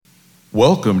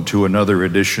Welcome to another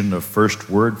edition of First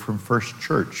Word from First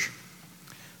Church.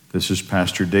 This is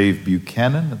Pastor Dave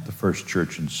Buchanan at the First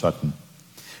Church in Sutton.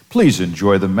 Please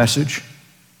enjoy the message,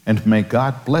 and may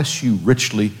God bless you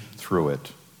richly through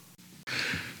it.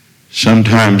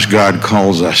 Sometimes God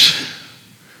calls us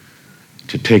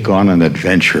to take on an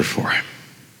adventure for Him.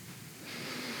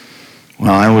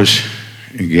 Well, I was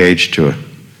engaged to a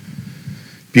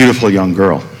beautiful young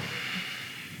girl.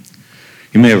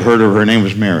 You may have heard of her. Her name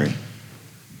was Mary.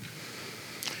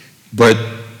 But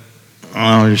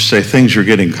I'll just say things are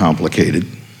getting complicated.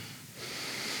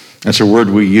 That's a word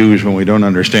we use when we don't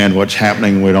understand what's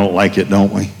happening. We don't like it,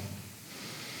 don't we?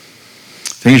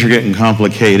 Things are getting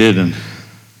complicated, and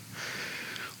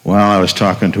I was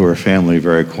talking to her family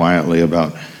very quietly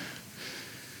about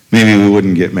maybe we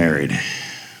wouldn't get married.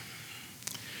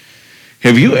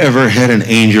 Have you ever had an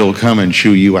angel come and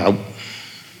chew you out?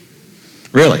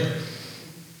 Really?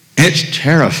 It's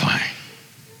terrifying.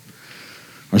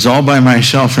 I was all by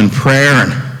myself in prayer,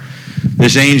 and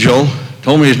this angel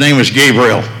told me his name was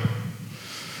Gabriel.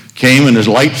 Came and his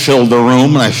light filled the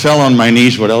room, and I fell on my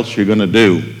knees. What else are you going to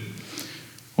do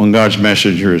when God's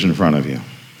messenger is in front of you?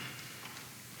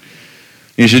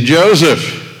 He said,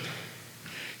 Joseph.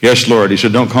 Yes, Lord. He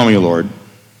said, don't call me Lord.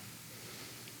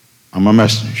 I'm a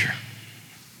messenger.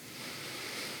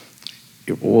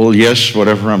 Well, yes,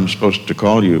 whatever I'm supposed to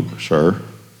call you, sir.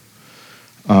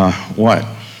 What?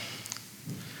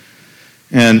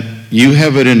 And you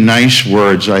have it in nice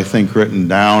words, I think, written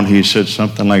down. He said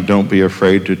something like, don't be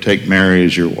afraid to take Mary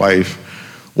as your wife.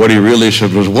 What he really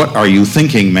said was, what are you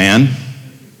thinking, man?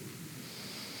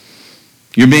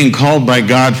 You're being called by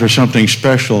God for something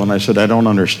special. And I said, I don't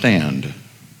understand.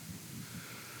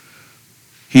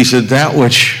 He said, that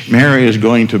which Mary is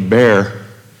going to bear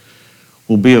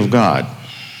will be of God,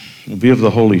 will be of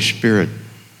the Holy Spirit.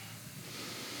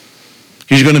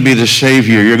 He's going to be the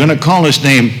Savior. You're going to call his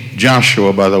name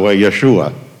Joshua, by the way,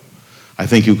 Yeshua. I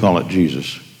think you call it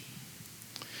Jesus.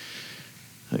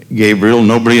 Gabriel,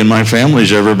 nobody in my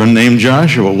family's ever been named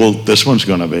Joshua. Well, this one's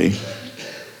going to be.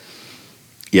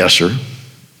 Yes, sir.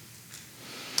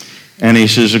 And he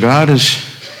says, God is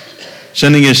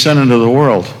sending his son into the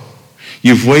world.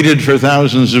 You've waited for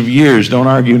thousands of years. Don't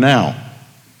argue now.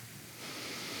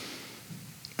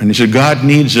 And he said, God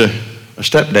needs a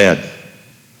stepdad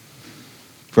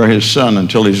for his son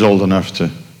until he's old enough to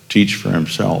teach for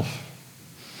himself.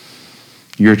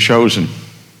 You're chosen.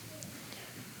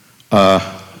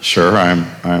 Sir,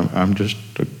 I'm just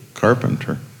a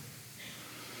carpenter.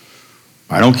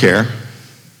 I don't care.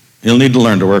 He'll need to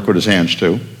learn to work with his hands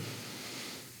too.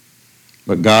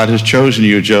 But God has chosen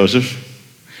you, Joseph.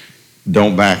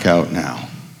 Don't back out now.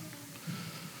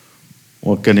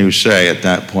 What can you say at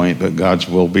that point but God's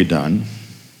will be done?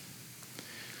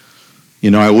 You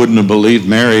know, I wouldn't have believed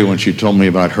Mary when she told me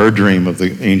about her dream of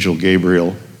the angel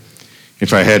Gabriel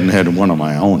if I hadn't had one of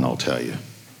my own, I'll tell you.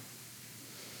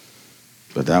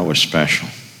 But that was special.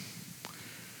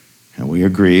 And we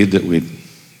agreed that we'd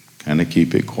kind of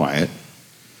keep it quiet.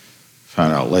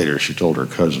 Found out later she told her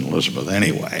cousin Elizabeth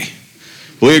anyway.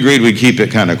 We agreed we'd keep it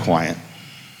kind of quiet.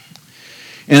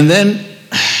 And then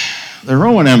the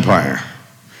Roman Empire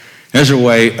has a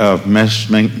way of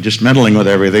just meddling with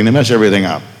everything. They mess everything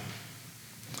up.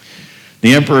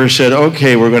 The emperor said,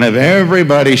 okay, we're going to have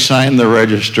everybody sign the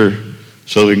register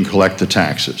so we can collect the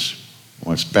taxes.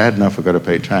 Well, it's bad enough we've got to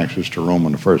pay taxes to Rome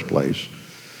in the first place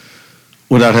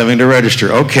without having to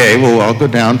register. Okay, well, I'll go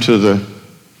down to the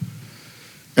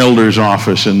elder's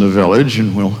office in the village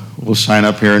and we'll sign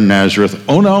up here in Nazareth.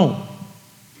 Oh, no.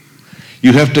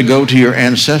 You have to go to your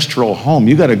ancestral home.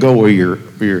 You got to go where your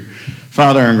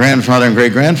father and grandfather and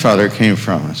great-grandfather came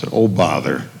from. I said, oh,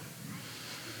 bother.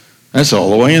 That's all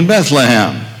the way in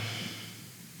Bethlehem.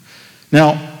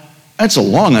 Now, that's a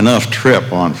long enough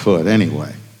trip on foot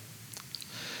anyway.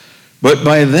 But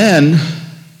by then,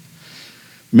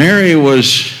 Mary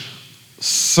was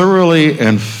thoroughly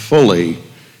and fully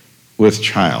with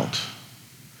child.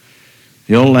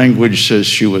 The old language says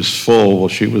she was full. Well,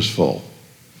 she was full.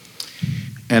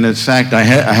 And in fact, I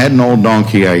had an old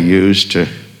donkey I used to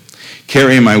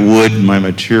carry my wood, my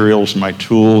materials, my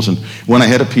tools, and when I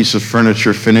had a piece of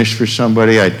furniture finished for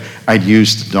somebody, I'd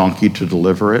use the donkey to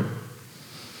deliver it.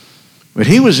 But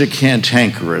he was a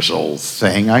cantankerous old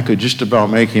thing. I could just about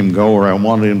make him go where I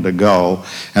wanted him to go,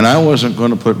 and I wasn't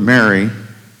going to put Mary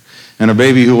and a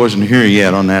baby who wasn't here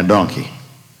yet on that donkey.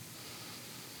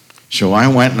 So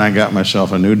I went and I got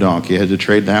myself a new donkey. I had to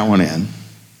trade that one in.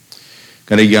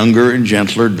 Got a younger and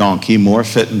gentler donkey, more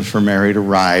fitting for Mary to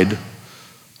ride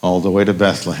all the way to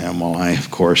Bethlehem, while I, of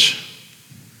course,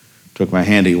 took my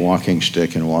handy walking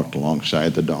stick and walked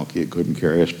alongside the donkey. It couldn't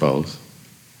carry us both.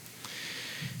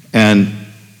 And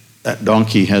that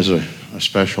donkey has a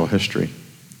special history.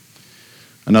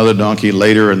 Another donkey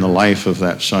later in the life of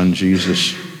that son,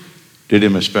 Jesus, did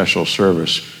him a special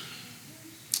service.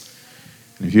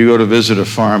 And if you go to visit a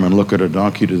farm and look at a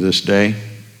donkey to this day,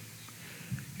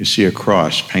 you see a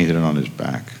cross painted on his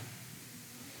back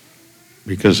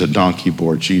because a donkey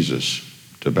bore Jesus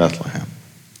to Bethlehem.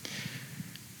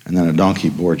 And then a donkey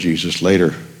bore Jesus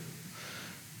later.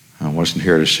 I wasn't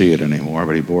here to see it anymore,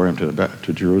 but he bore him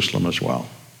to Jerusalem as well.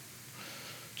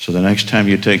 So the next time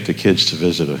you take the kids to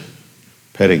visit a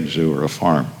petting zoo or a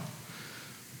farm,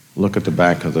 look at the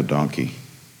back of the donkey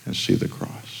and see the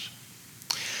cross.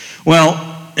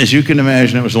 Well, as you can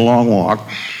imagine, it was a long walk.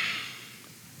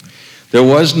 There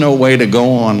was no way to go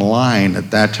online at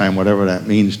that time, whatever that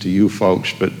means to you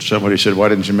folks, but somebody said, why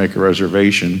didn't you make a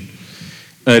reservation?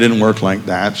 It didn't work like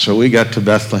that. So we got to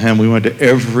Bethlehem. We went to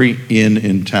every inn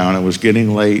in town. It was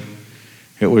getting late.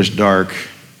 It was dark.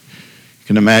 You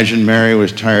can imagine Mary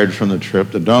was tired from the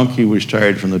trip. The donkey was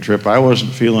tired from the trip. I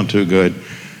wasn't feeling too good.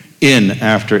 Inn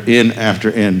after inn after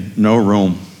inn. No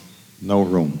room. No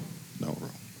room. No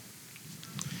room.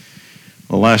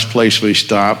 The last place we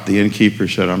stopped, the innkeeper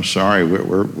said, I'm sorry,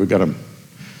 we got a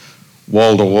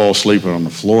wall-to-wall sleeping on the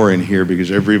floor in here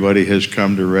because everybody has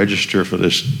come to register for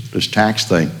this tax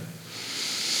thing.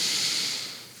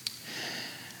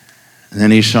 And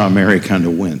then he saw Mary kind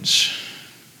of wince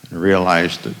and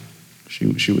realized that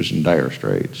she was in dire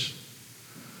straits.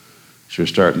 She was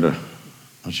starting to,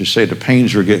 let's just say, the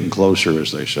pains were getting closer,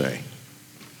 as they say.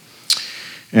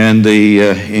 And the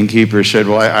innkeeper said,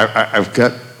 well, I've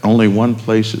got only one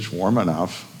place that's warm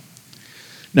enough.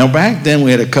 Now, back then,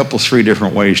 we had three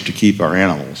different ways to keep our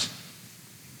animals.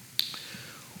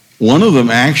 One of them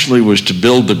actually was to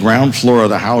build the ground floor of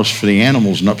the house for the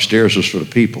animals, and upstairs was for the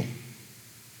people.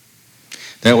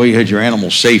 That way you had your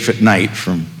animals safe at night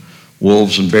from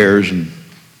wolves and bears and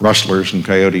rustlers and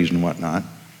coyotes and whatnot.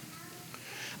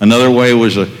 Another way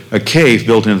was a cave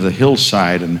built into the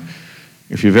hillside, and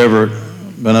if you've ever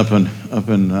been up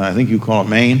in I think you call it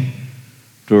Maine,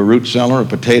 to a root cellar, a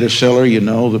potato cellar, you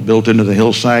know, that built into the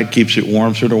hillside, keeps it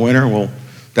warm through the winter. Well,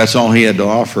 that's all he had to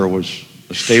offer was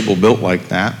a stable built like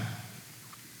that. Of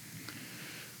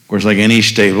course, like any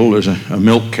stable, there's a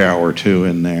milk cow or two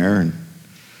in there, and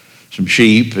some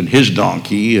sheep, and his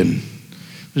donkey, and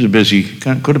it was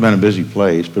could have been a busy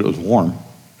place, but it was warm.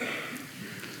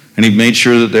 And he made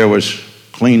sure that there was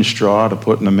clean straw to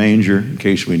put in the manger in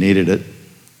case we needed it.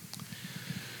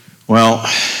 Well,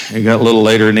 it got a little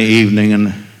later in the evening,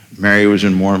 and Mary was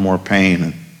in more and more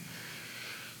pain.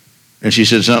 And she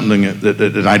said something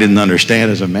that I didn't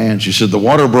understand as a man. She said, the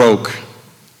water broke.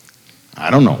 I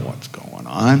don't know what's going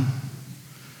on.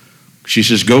 She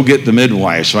says, go get the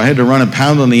midwife. So I had to run and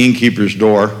pound on the innkeeper's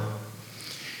door.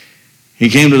 He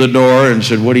came to the door and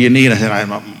said, what do you need? I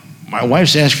said, my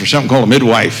wife's asked for something called a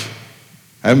midwife.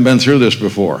 I haven't been through this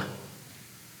before.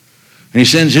 And he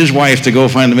sends his wife to go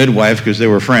find the midwife because they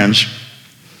were friends.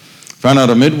 Found out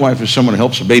a midwife is someone who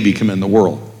helps a baby come in the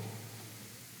world.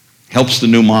 Helps the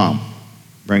new mom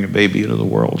bring a baby into the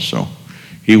world. So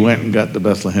he went and got the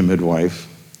Bethlehem midwife.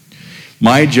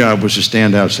 My job was to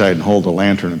stand outside and hold the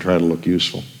lantern and try to look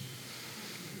useful,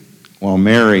 while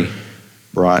Mary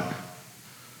brought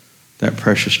that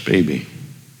precious baby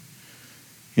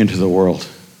into the world.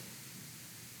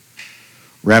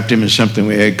 Wrapped him in something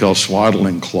we had called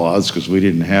swaddling cloths because we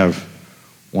didn't have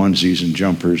onesies and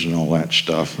jumpers and all that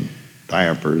stuff and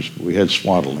diapers, but we had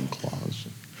swaddling cloths.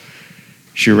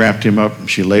 She wrapped him up and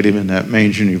she laid him in that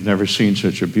manger, and you've never seen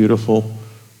such a beautiful,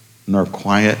 nor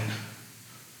quiet,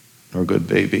 nor good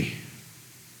baby.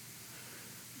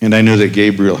 And I knew that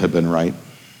Gabriel had been right.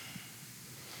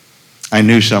 I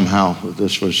knew somehow that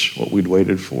this was what we'd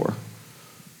waited for,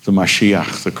 the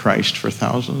Mashiach, the Christ, for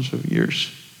thousands of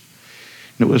years.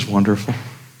 And it was wonderful.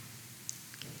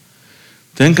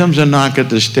 Then comes a knock at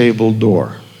the stable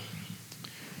door.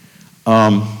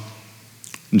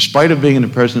 In spite of being in the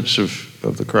presence of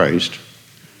the Christ,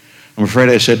 I'm afraid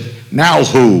I said, now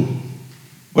who?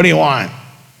 What do you want?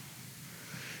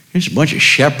 Here's a bunch of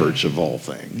shepherds of all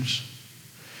things.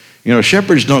 You know,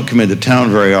 shepherds don't come into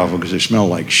town very often because they smell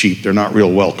like sheep. They're not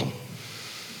real welcome.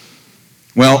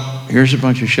 Well, here's a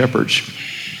bunch of shepherds.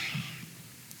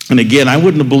 And again, I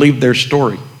wouldn't have believed their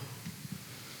story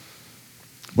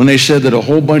when they said that a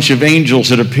whole bunch of angels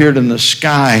had appeared in the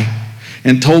sky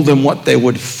and told them what they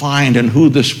would find and who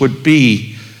this would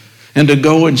be, and to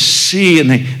go and see. And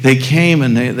they came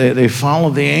and they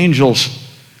followed the angels.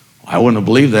 I wouldn't have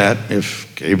believed that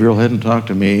if Gabriel hadn't talked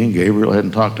to me and Gabriel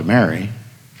hadn't talked to Mary.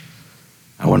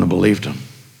 I wouldn't have believed them.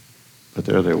 But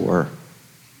there they were.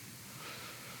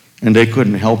 And they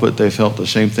couldn't help it. They felt the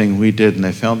same thing we did, and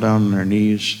they fell down on their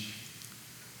knees,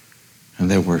 and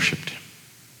they worshiped him.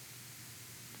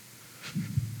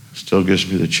 Still gives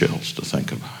me the chills to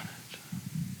think about it.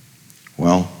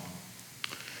 Well,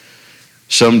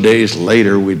 some days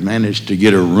later, we'd managed to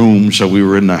get a room, so we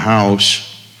were in the house.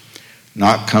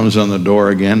 Knock comes on the door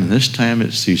again, and this time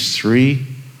it's these three,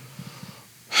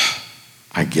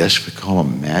 I guess we call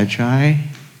them magi,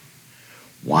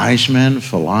 wise men,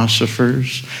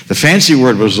 philosophers. The fancy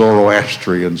word was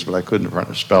Zoroastrians, but I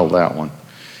couldn't spell that one.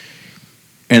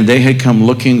 And they had come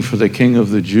looking for the King of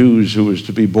the Jews who was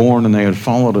to be born, and they had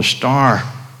followed a star.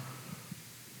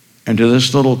 And to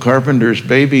this little carpenter's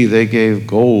baby, they gave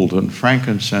gold and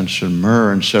frankincense and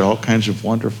myrrh and said all kinds of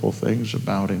wonderful things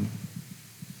about him.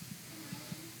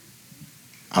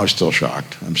 I was still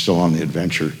shocked. I'm still on the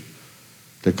adventure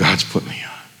that God's put me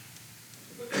on.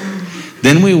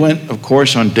 Then we went, of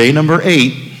course, on day number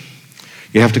 8,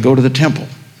 you have to go to the temple.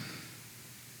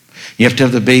 You have to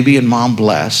have the baby and mom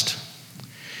blessed.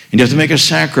 And you have to make a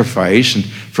sacrifice. And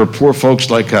for poor folks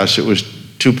like us, it was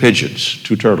 2 pigeons,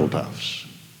 2 turtle doves.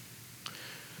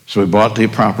 So we bought the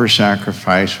proper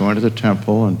sacrifice. We went to the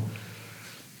temple. And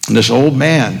this old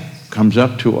man comes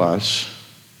up to us.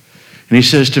 And he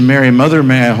says to Mary, "Mother,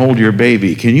 may I hold your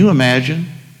baby?" Can you imagine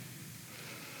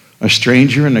a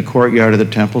stranger in the courtyard of the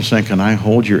temple saying, "Can I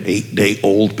hold your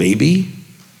 8-day-old baby?"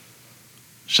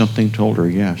 Something told her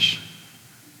yes.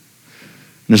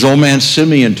 And this old man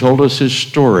Simeon told us his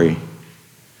story,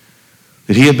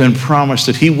 that he had been promised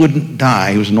that he wouldn't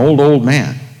die. He was an old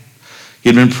man. He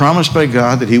had been promised by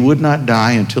God that he would not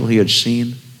die until he had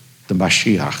seen the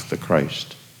Mashiach, the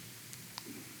Christ.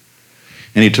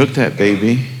 And he took that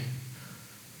baby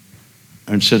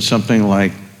and said something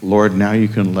like, "Lord, now you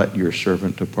can let your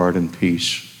servant depart in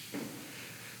peace.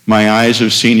 My eyes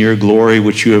have seen your glory,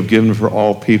 which you have given for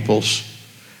all peoples,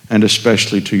 and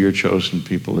especially to your chosen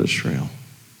people, Israel."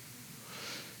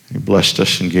 He blessed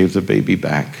us and gave the baby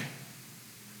back.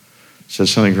 Said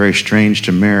something very strange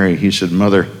to Mary. He said,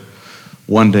 "Mother,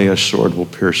 one day a sword will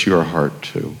pierce your heart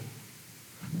too."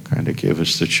 Kind of gave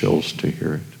us the chills to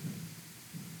hear it.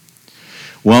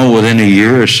 Well, within a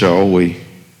year or so, we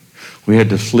had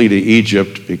to flee to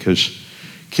Egypt because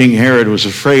King Herod was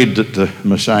afraid that the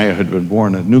Messiah had been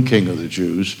born, a new king of the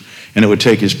Jews, and it would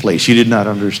take his place. He did not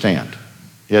understand.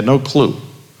 He had no clue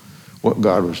what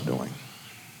God was doing.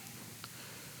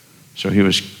 So he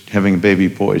was having baby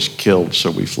boys killed, so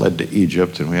we fled to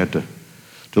Egypt, and we had to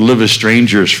live as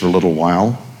strangers for a little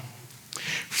while.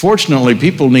 Fortunately,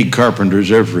 people need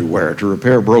carpenters everywhere to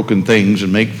repair broken things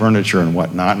and make furniture and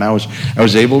whatnot, and I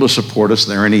was able to support us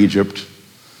there in Egypt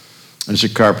as a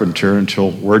carpenter until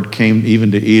word came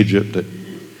even to Egypt that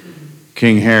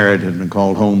King Herod had been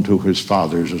called home to his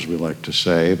fathers, as we like to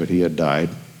say, but he had died.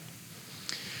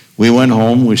 We went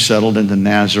home, we settled into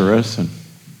Nazareth, and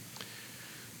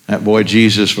that boy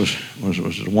Jesus was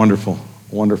a wonderful,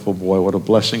 wonderful boy. What a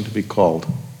blessing to be called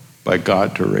by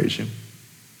God to raise him.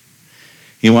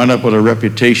 He wound up with a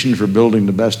reputation for building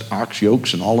the best ox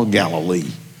yokes in all of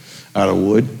Galilee out of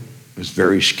wood. He was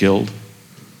very skilled,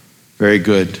 very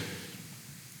good.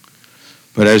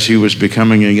 But as he was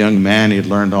becoming a young man, he'd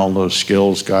learned all those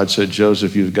skills. God said,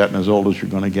 "Joseph, you've gotten as old as you're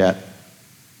going to get.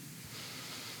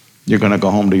 You're going to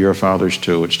go home to your fathers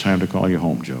too. It's time to call you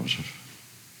home, Joseph."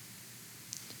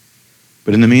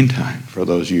 But in the meantime, for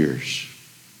those years,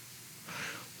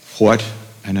 what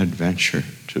an adventure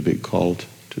to be called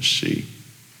to see.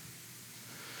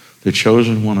 The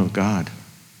chosen one of God.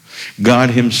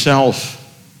 God himself.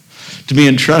 To be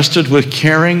entrusted with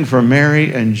caring for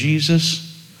Mary and Jesus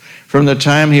from the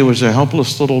time he was a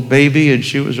helpless little baby and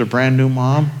she was a brand new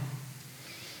mom.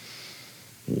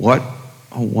 What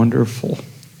a wonderful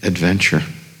adventure.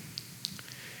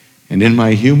 And in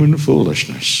my human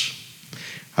foolishness,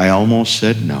 I almost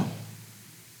said no.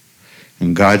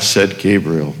 And God sent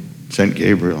Gabriel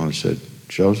and said,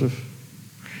 "Joseph,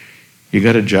 you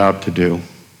got a job to do.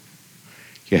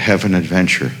 You have an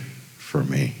adventure for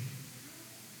me."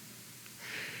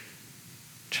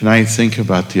 Tonight, think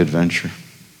about the adventure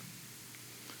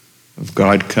of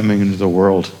God coming into the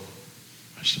world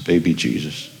as the baby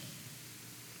Jesus.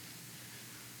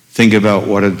 Think about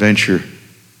what adventure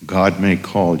God may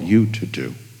call you to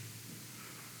do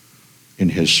in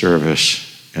his service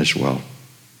as well.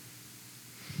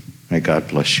 May God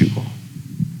bless you all.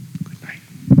 Good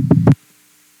night.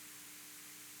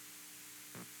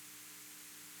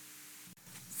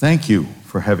 Thank you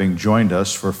for having joined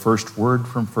us for First Word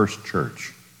from First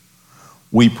Church.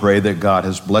 We pray that God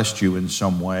has blessed you in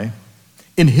some way,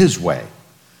 in his way,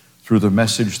 through the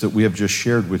message that we have just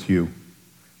shared with you.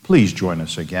 Please join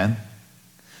us again.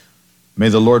 May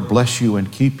the Lord bless you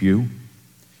and keep you.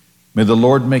 May the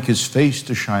Lord make his face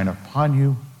to shine upon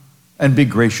you and be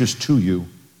gracious to you.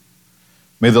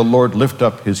 May the Lord lift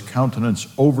up his countenance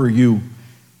over you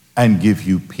and give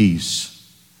you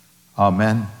peace.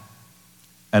 Amen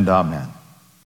and amen.